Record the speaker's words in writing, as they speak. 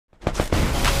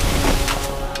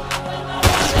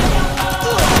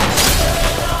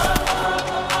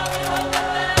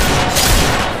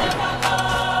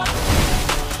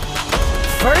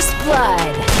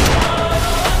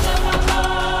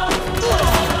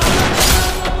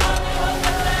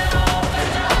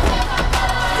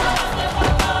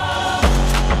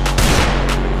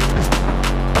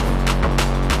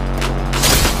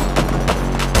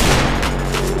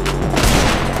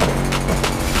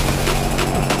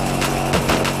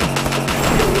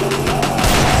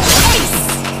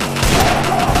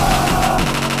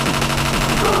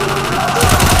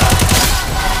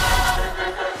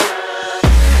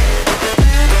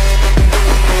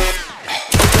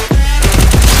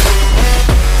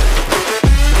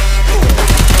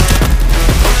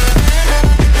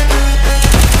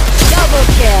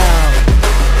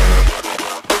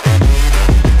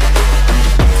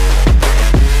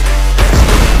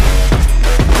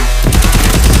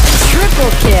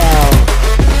Double kill.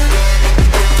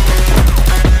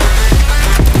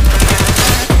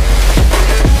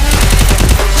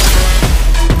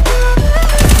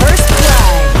 First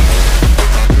blood.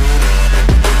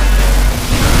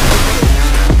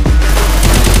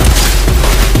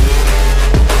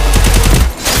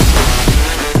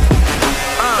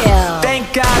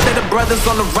 Thank God that the brothers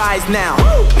on the rise now.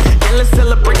 Endless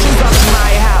celebrations all in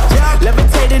my house.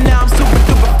 Levitating now, I'm super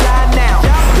duper fly now.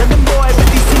 Living boy, but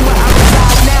they see where I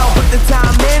reside now. Put the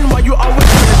time in while you always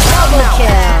on the time now.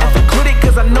 And for quit it,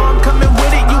 cause I know I'm coming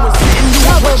with it. You was sitting, you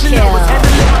was watching, I was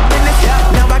handling my business.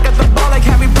 Now I got the ball like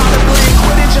Harry Potter playing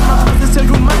Quidditch. And my business so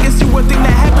humongous, you would think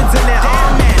that happens in there. Oh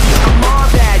man, I'm all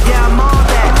that, yeah, I'm all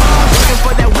that. Looking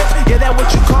for that whip, yeah, that what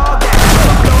you call that.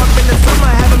 Blow up in the summer,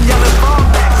 have them yelling fall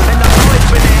back. And I've always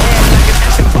been ahead like an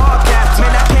action ball cap.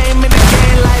 Man, I came in the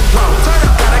game like whoa.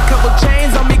 Got a couple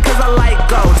chains on me cause I like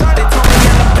gold. They told me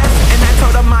I'm the best and I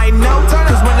told them I know.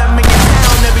 Cause when I'm in your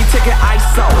town, every ticket I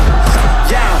sold.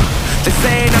 Yeah, they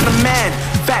saying I'm the man.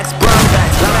 Facts, bro,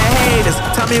 facts. Lot of haters,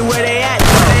 tell me where they at,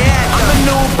 I'm the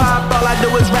new pop, all I do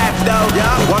is rap though.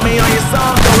 Want me on your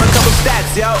song, throw a couple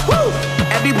stats, yo. Woo!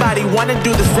 Everybody wanna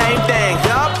do the same thing,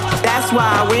 yup. That's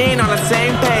why we ain't on the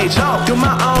same page. Do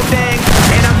my own thing,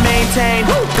 and I maintain.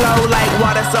 Flow like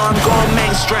water, so I'm going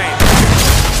mainstream.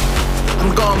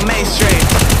 I'm going mainstream.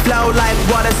 Flow like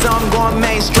water, so I'm going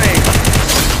mainstream.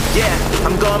 Yeah,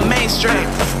 I'm going mainstream.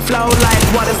 Flow like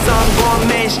water, so I'm going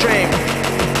mainstream.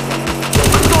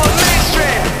 I'm going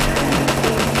mainstream.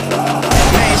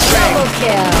 Mainstream. Double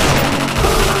kill.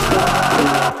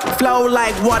 Flow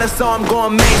like water, so I'm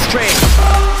going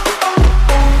mainstream.